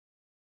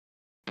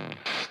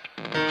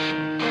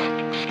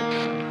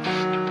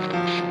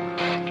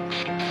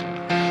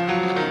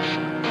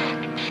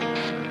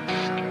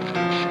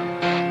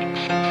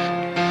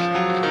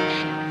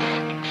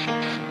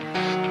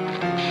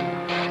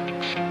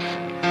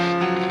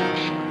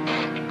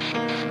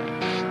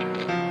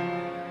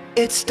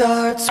It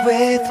starts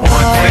with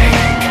one thing,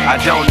 I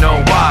don't know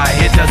why.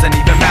 It doesn't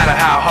even matter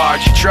how hard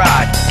you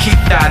try.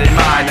 Keep that in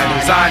mind, I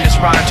designed this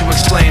rhyme to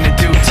explain in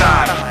due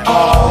time.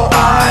 All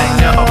I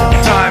know,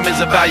 time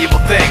is a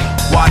valuable thing.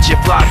 Watch it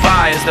fly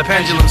by as the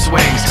pendulum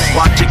swings.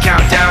 Watch it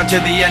count down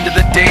to the end of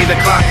the day. The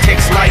clock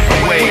takes life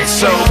away, it's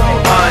so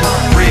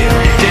unreal.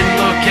 Didn't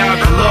look out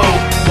below,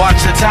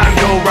 watch the time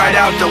go right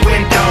out the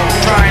window.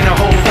 Trying to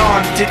hold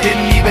on,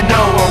 didn't even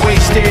know I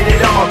wasted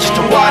it all just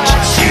to watch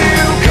you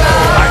go.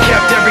 I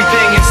kept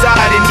everything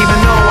inside, and even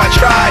though I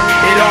tried,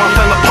 it all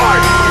fell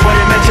apart. What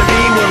it meant to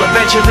be will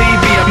eventually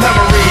be a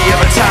memory of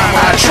a time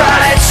when I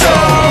tried so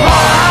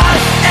hard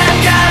and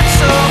got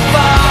so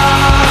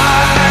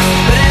far,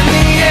 but in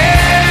the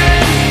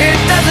end, it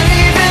doesn't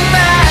even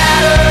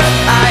matter.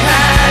 I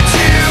had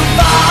to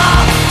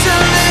fall to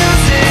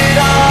lose it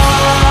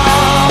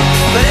all,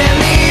 but in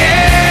the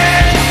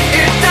end,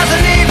 it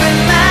doesn't even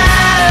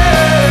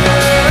matter.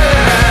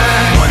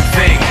 One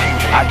thing,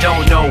 I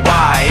don't know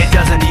why. It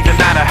doesn't even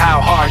matter how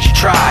hard you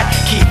try.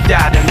 Keep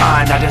that in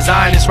mind. I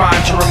designed this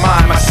rhyme to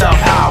remind myself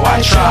how I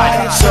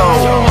tried so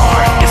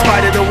hard. In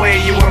spite of the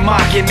way you were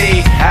mocking me,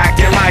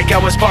 acting like I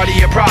was part of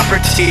your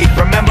property,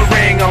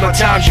 remembering all the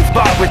times you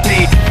fought with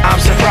me, I'm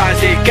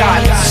surprised it got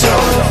so.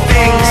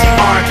 Things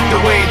aren't the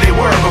way they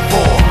were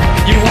before.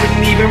 You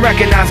wouldn't even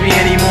recognize me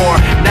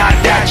anymore. Not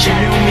that you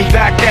knew me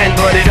back then,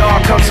 but it all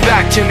comes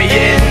back to me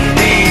in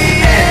the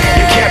end.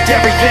 You kept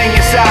everything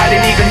inside,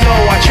 and even